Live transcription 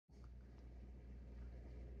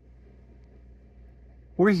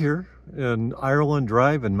We're here in Ireland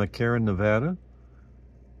Drive in McCarran, Nevada.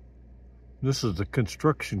 This is the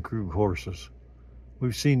construction crew horses.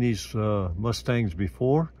 We've seen these Mustangs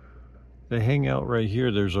before. They hang out right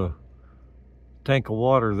here. There's a tank of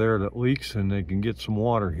water there that leaks and they can get some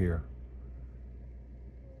water here.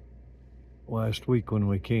 Last week when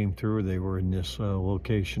we came through, they were in this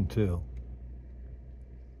location too.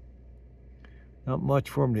 Not much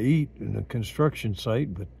for them to eat in a construction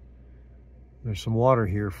site, but there's some water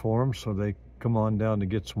here for them, so they come on down to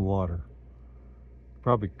get some water.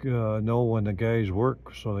 Probably know when the guys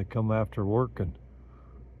work, so they come after work and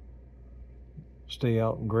stay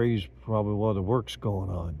out and graze probably while the work's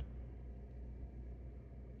going on.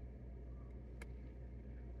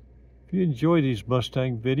 If you enjoy these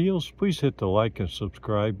Mustang videos, please hit the like and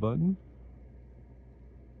subscribe button.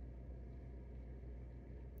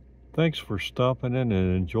 Thanks for stopping in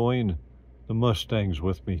and enjoying the Mustangs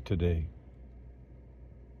with me today.